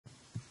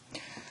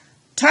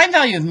Time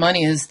value of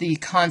money is the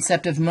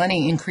concept of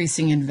money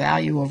increasing in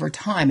value over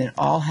time. It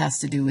all has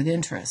to do with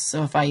interest.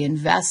 So if I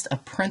invest a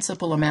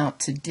principal amount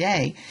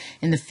today,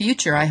 in the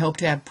future I hope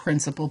to have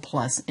principal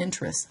plus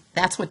interest.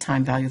 That's what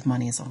time value of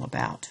money is all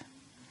about.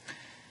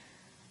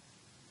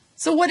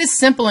 So what is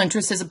simple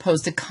interest as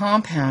opposed to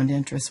compound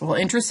interest? Well,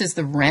 interest is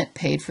the rent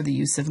paid for the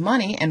use of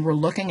money, and we're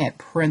looking at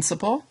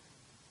principal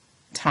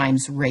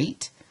times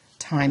rate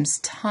times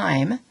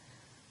time.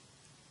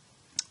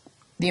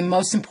 The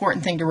most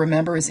important thing to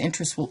remember is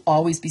interest will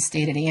always be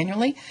stated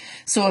annually.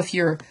 So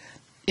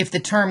if the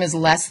term is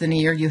less than a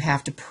year, you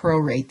have to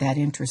prorate that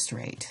interest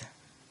rate.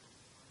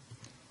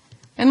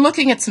 And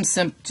looking at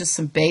just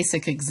some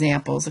basic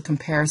examples, a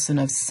comparison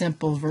of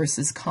simple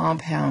versus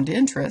compound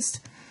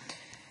interest.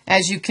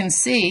 As you can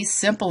see,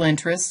 simple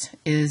interest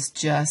is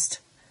just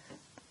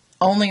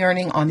only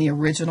earning on the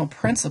original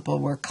principal,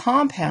 where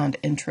compound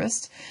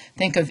interest,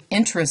 think of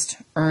interest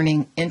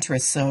earning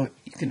interest, so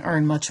you can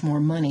earn much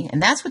more money.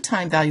 And that's what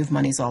time value of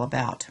money is all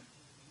about.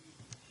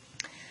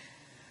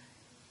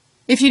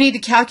 If you need to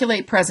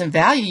calculate present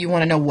value, you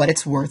want to know what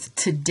it's worth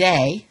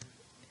today.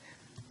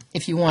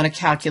 If you want to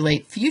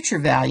calculate future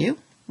value,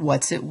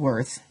 what's it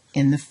worth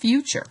in the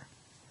future?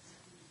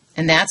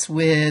 And that's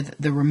with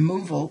the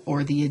removal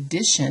or the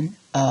addition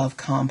of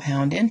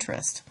compound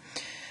interest.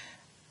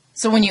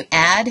 So when you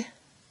add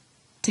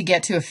to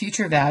get to a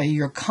future value,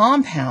 you're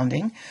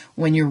compounding.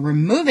 When you're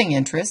removing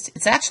interest,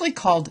 it's actually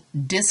called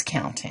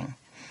discounting.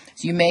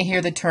 So you may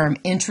hear the term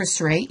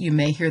interest rate, you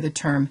may hear the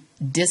term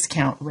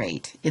discount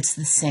rate. It's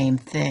the same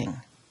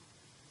thing.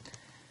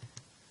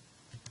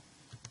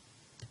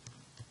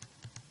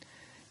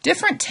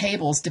 Different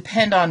tables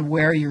depend on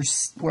where you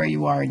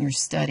are in your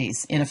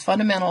studies. In a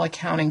fundamental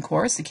accounting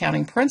course,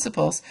 accounting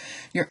principles,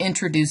 you're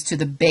introduced to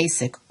the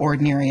basic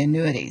ordinary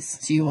annuities.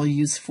 So you will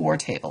use 4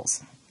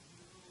 tables.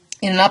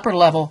 In an upper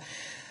level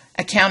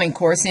accounting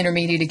course,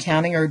 intermediate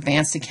accounting or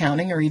advanced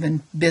accounting or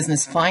even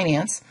business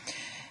finance,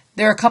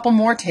 there are a couple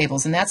more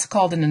tables, and that's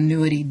called an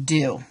annuity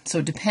due. So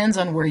it depends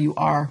on where you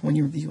are when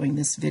you're viewing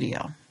this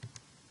video.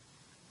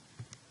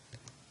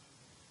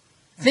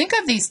 Think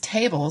of these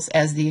tables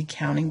as the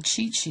accounting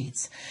cheat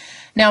sheets.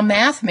 Now,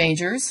 math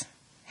majors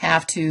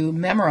have to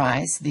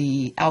memorize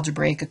the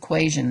algebraic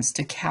equations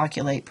to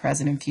calculate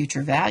present and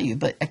future value,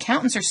 but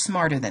accountants are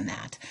smarter than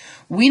that.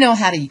 We know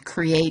how to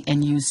create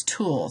and use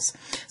tools.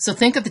 So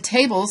think of the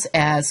tables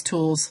as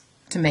tools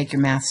to make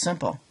your math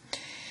simple.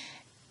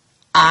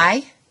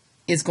 I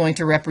is going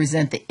to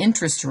represent the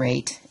interest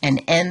rate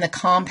and N the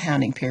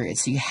compounding period.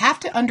 So you have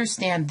to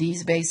understand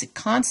these basic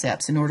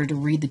concepts in order to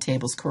read the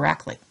tables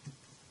correctly.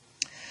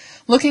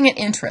 Looking at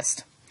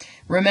interest.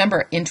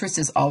 Remember, interest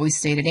is always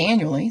stated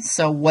annually,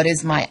 so what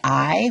is my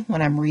I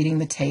when I'm reading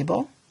the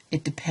table?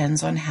 It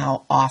depends on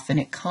how often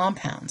it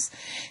compounds.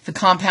 If it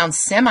compounds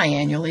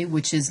semi-annually,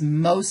 which is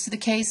most of the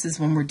cases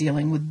when we're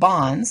dealing with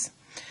bonds,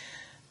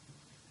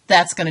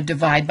 that's going to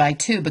divide by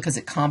 2 because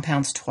it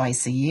compounds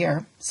twice a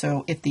year.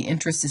 So if the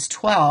interest is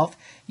 12,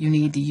 you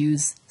need to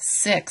use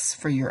 6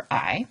 for your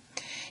I.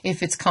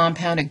 If it's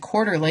compounded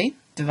quarterly,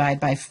 divide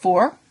by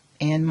 4,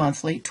 and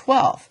monthly,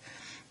 12.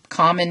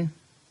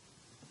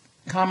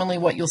 Commonly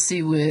what you'll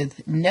see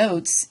with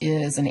notes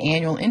is an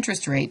annual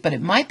interest rate, but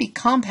it might be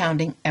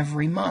compounding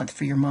every month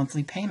for your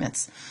monthly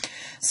payments.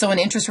 So an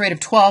interest rate of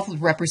 12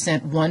 would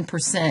represent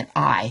 1%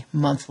 I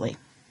monthly.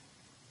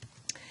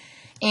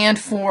 And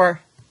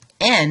for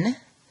N,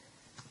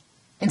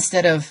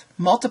 instead of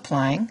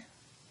multiplying,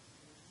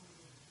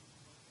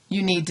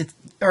 you need to,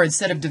 or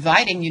instead of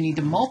dividing, you need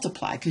to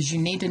multiply because you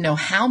need to know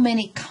how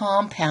many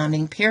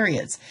compounding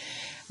periods.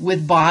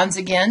 With bonds,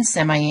 again,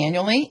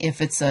 semi-annually,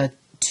 if it's a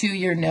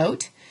 2-year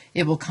note,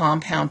 it will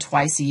compound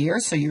twice a year,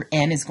 so your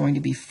N is going to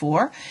be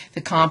 4. If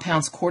it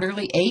compounds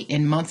quarterly, 8,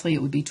 and monthly,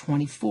 it would be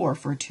 24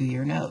 for a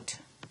 2-year note.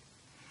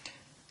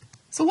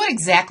 So what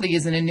exactly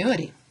is an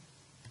annuity?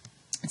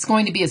 It's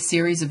going to be a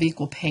series of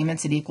equal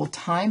payments at equal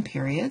time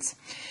periods.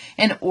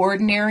 An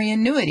ordinary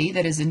annuity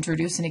that is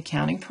introduced in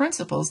accounting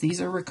principles,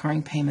 these are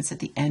recurring payments at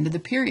the end of the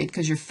period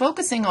because you're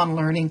focusing on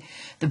learning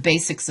the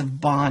basics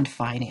of bond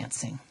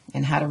financing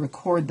and how to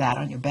record that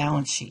on your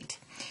balance sheet.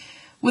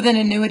 With an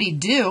annuity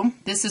due,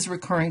 this is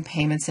recurring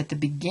payments at the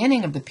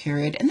beginning of the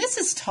period, and this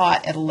is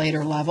taught at a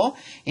later level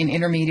in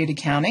intermediate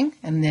accounting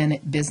and then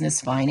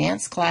business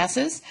finance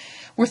classes.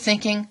 We're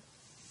thinking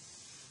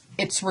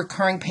it's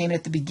recurring payment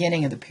at the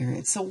beginning of the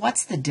period. So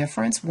what's the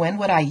difference? When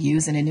would I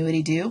use an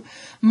annuity due?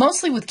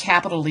 Mostly with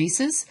capital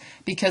leases,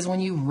 because when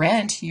you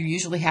rent, you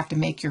usually have to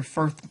make your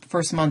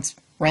first month's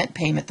rent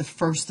payment the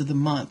first of the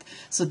month.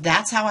 So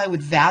that's how I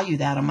would value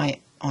that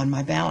on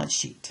my balance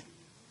sheet.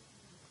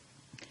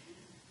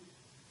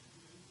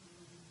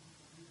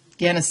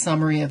 Again, a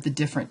summary of the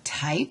different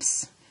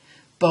types.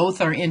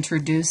 Both are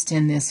introduced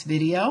in this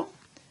video.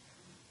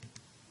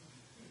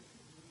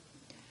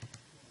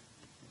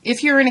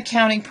 If you're in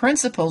accounting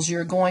principles,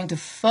 you're going to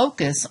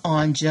focus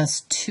on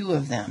just 2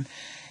 of them.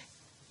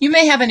 You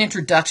may have an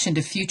introduction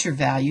to future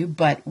value,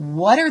 but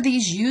what are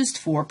these used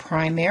for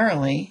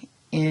primarily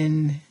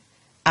in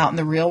out in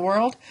the real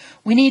world,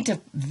 we need to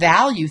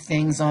value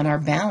things on our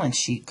balance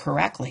sheet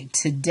correctly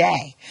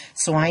today.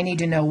 So I need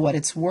to know what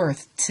it's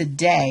worth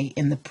today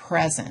in the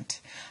present.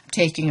 I'm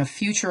taking a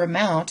future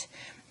amount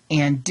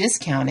and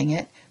discounting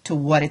it to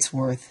what it's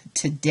worth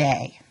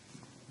today.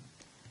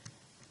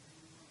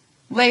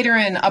 Later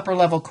in upper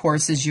level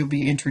courses, you'll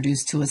be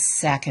introduced to a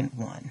second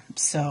one.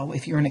 So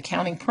if you're an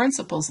accounting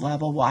principles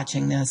level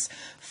watching this,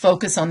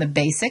 focus on the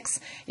basics.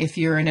 If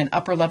you're in an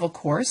upper level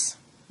course,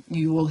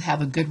 you will have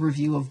a good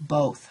review of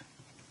both.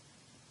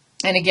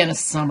 And again, a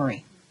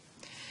summary.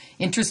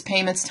 Interest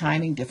payments,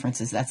 timing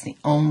differences, that's the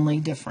only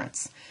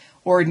difference.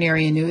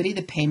 Ordinary annuity,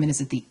 the payment is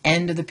at the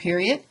end of the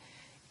period,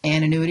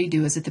 and annuity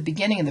due is at the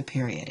beginning of the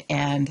period.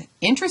 And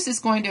interest is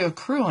going to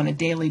accrue on a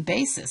daily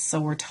basis.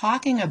 So we're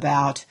talking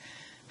about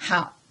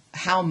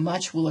how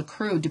much will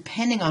accrue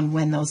depending on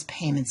when those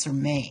payments are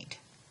made.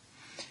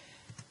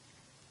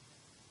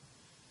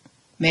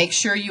 Make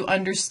sure you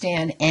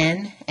understand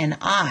N and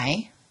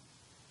I.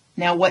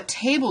 Now, what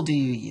table do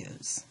you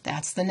use?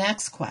 That's the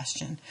next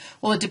question.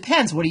 Well, it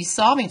depends. What are you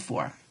solving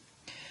for?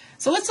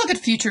 So let's look at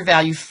future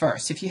value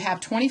first. If you have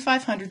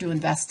 $2,500 to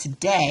invest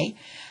today,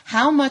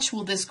 how much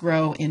will this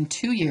grow in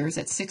 2 years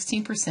at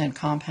 16%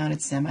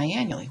 compounded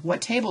semi-annually?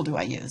 What table do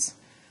I use?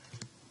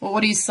 Well,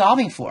 what are you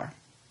solving for?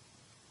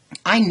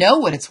 I know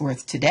what it's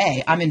worth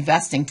today. I'm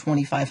investing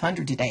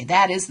 $2,500 today.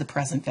 That is the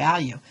present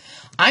value.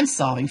 I'm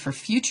solving for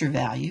future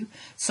value,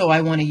 so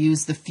I want to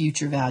use the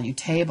future value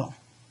table.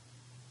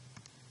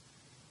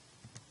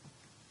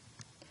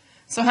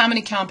 So how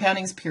many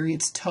compounding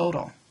periods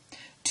total?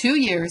 2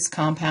 years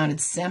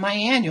compounded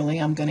semi-annually.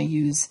 I'm going to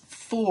use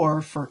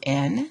 4 for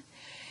N.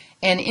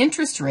 And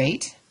interest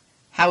rate,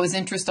 how is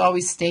interest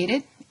always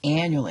stated?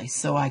 Annually.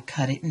 So I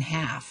cut it in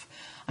half.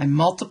 I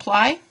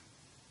multiply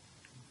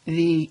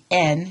the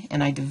N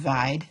and I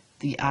divide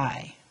the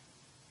I.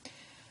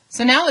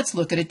 So now let's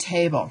look at a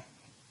table.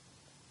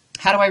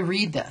 How do I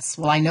read this?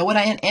 Well, I know what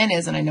N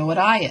is and I know what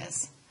I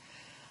is.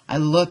 I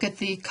look at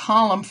the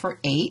column for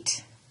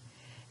 8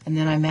 and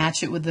then I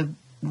match it with the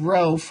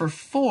row for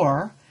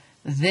 4.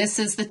 This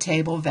is the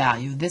table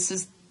value. This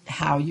is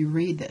how you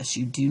read this.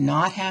 You do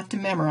not have to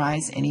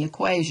memorize any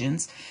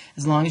equations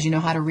as long as you know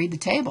how to read the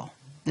table.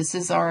 This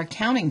is our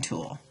accounting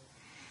tool.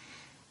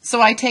 So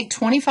I take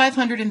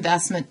 $2,500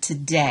 investment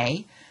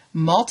today,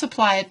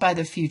 multiply it by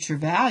the future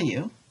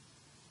value,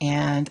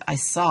 and I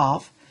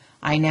solve.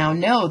 I now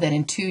know that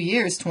in 2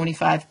 years,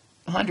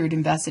 $2,500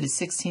 invested at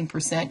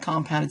 16%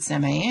 compounded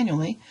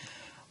semi-annually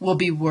will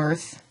be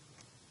worth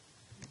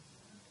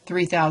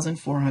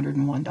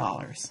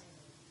 $3,401.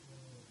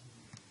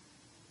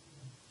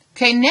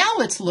 Okay, now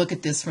let's look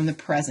at this from the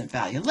present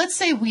value. Let's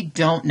say we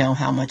don't know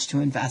how much to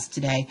invest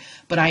today,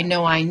 but I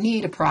know I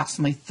need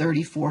approximately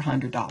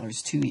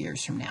 $3,400 2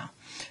 years from now.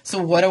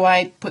 So what do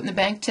I put in the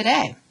bank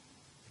today?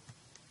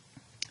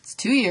 It's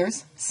 2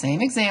 years,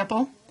 same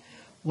example.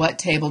 What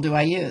table do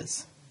I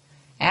use?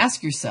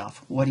 Ask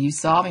yourself, what are you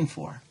solving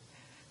for?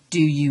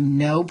 Do you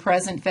know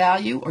present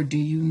value or do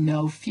you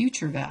know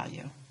future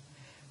value?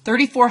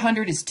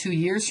 $3,400 is 2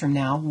 years from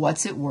now.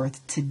 What's it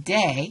worth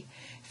today?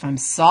 If I'm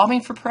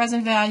solving for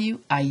present value,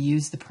 I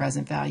use the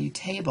present value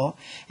table,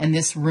 and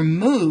this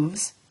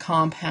removes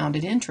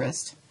compounded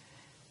interest,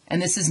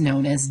 and this is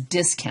known as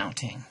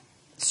discounting,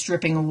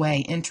 stripping away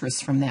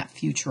interest from that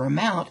future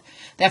amount.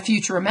 That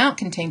future amount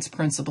contains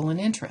principal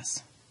and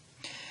interest.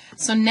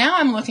 So now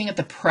I'm looking at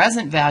the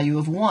present value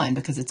of 1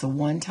 because it's a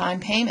one-time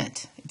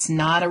payment. It's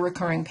not a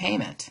recurring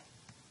payment.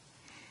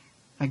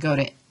 I go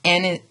to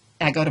N.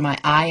 I go to my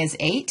I is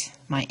 8,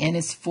 my N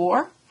is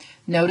 4.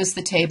 Notice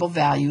the table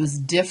value is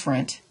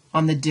different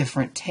on the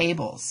different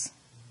tables.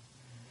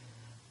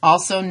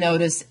 Also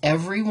notice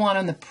every one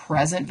on the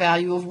present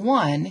value of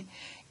 1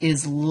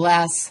 is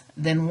less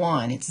than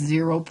 1. It's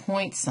 0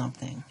 point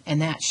something.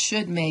 And that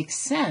should make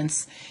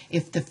sense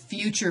if the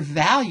future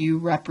value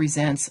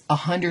represents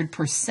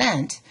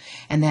 100%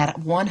 and that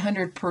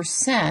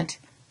 100%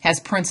 has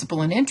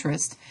principal and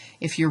interest.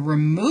 If you're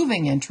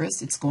removing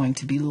interest, it's going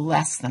to be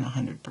less than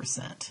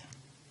 100%.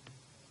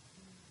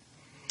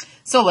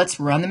 So let's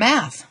run the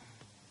math.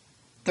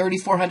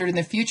 $3,400 in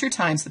the future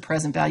times the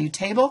present value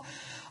table,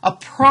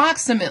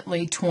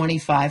 approximately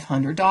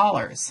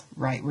 $2,500,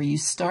 right where you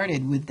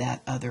started with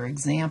that other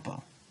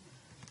example.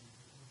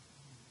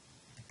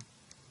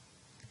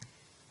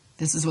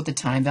 This is what the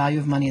time value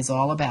of money is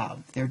all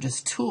about. They're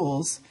just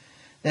tools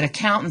that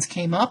accountants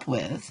came up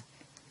with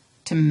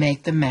to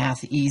make the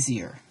math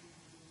easier.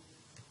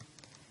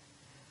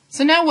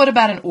 So now what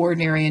about an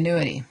ordinary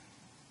annuity?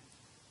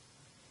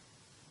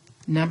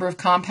 Number of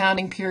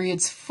compounding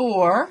periods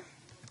 4,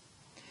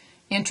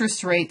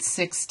 interest rate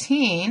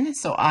 16,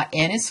 so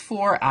N is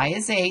 4, I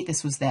is 8.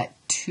 This was that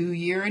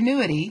 2-year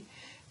annuity,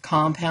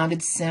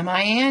 compounded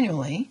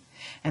semi-annually,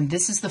 and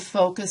this is the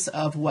focus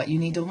of what you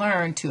need to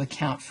learn to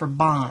account for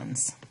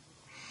bonds.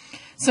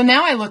 So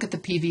now I look at the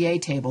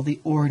PVA table, the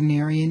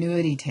ordinary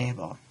annuity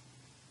table.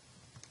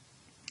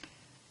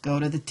 Go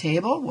to the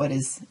table, what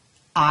is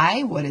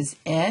I, what is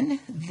N?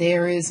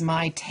 There is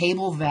my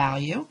table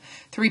value,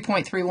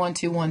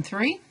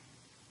 3.31213.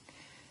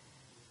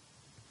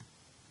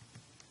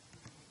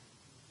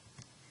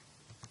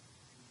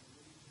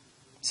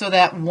 So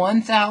that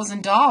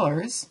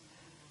 $1,000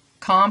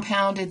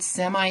 compounded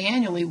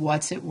semi-annually,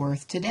 what's it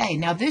worth today?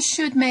 Now, this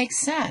should make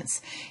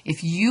sense.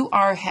 If you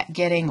are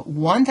getting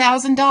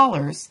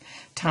 $1,000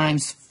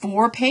 times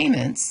 4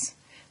 payments,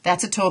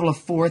 that's a total of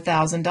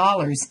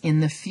 $4,000 in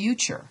the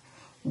future.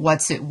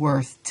 What's it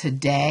worth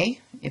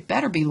today? It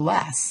better be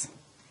less.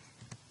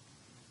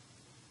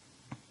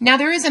 Now,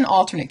 there is an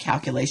alternate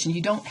calculation.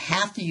 You don't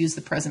have to use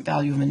the present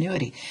value of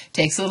annuity. It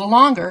takes a little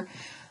longer,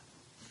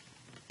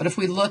 but if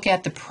we look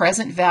at the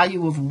present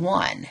value of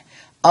 1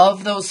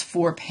 of those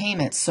 4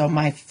 payments, so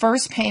my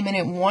first payment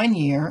in 1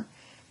 year,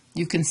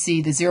 you can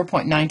see the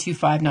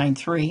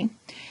 0.92593,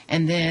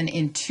 and then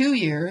in 2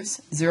 years,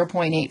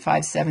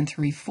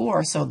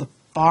 0.85734. So the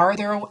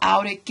farther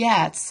out it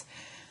gets,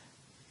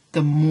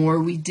 the more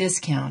we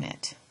discount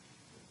it.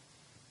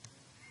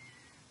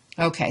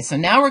 Okay, so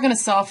now we're going to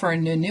solve for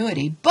an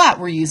annuity, but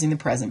we're using the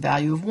present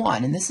value of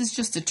 1. And this is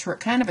just a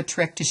kind of a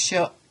trick to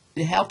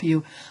help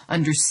you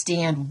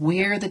understand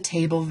where the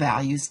table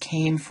values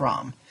came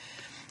from.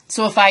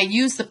 So if I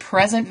use the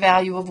present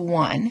value of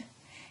 1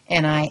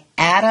 and I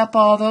add up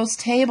all those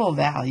table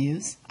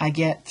values, I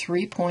get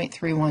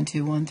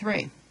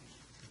 3.31213.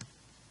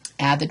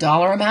 Add the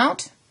dollar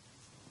amount.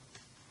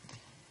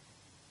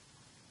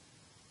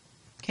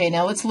 Okay,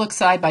 now let's look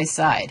side by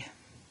side.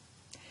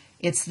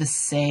 It's the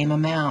same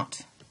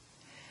amount.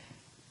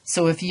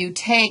 So if you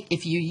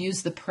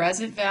use the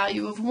present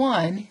value of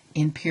 1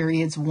 in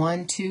periods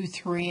 1, 2,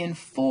 3, and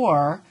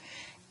 4,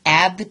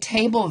 add the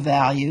table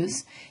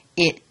values,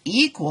 it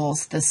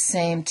equals the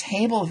same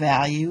table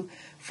value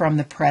from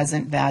the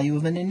present value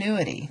of an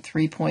annuity,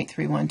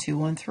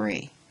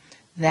 3.31213.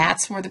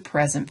 That's where the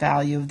present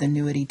value of the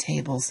annuity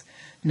tables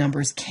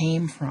numbers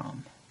came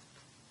from.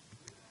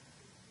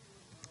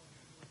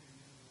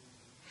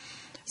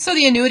 So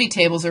the annuity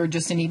tables are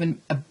just an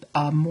even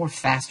more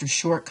faster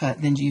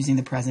shortcut than using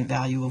the present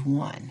value of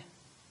 1.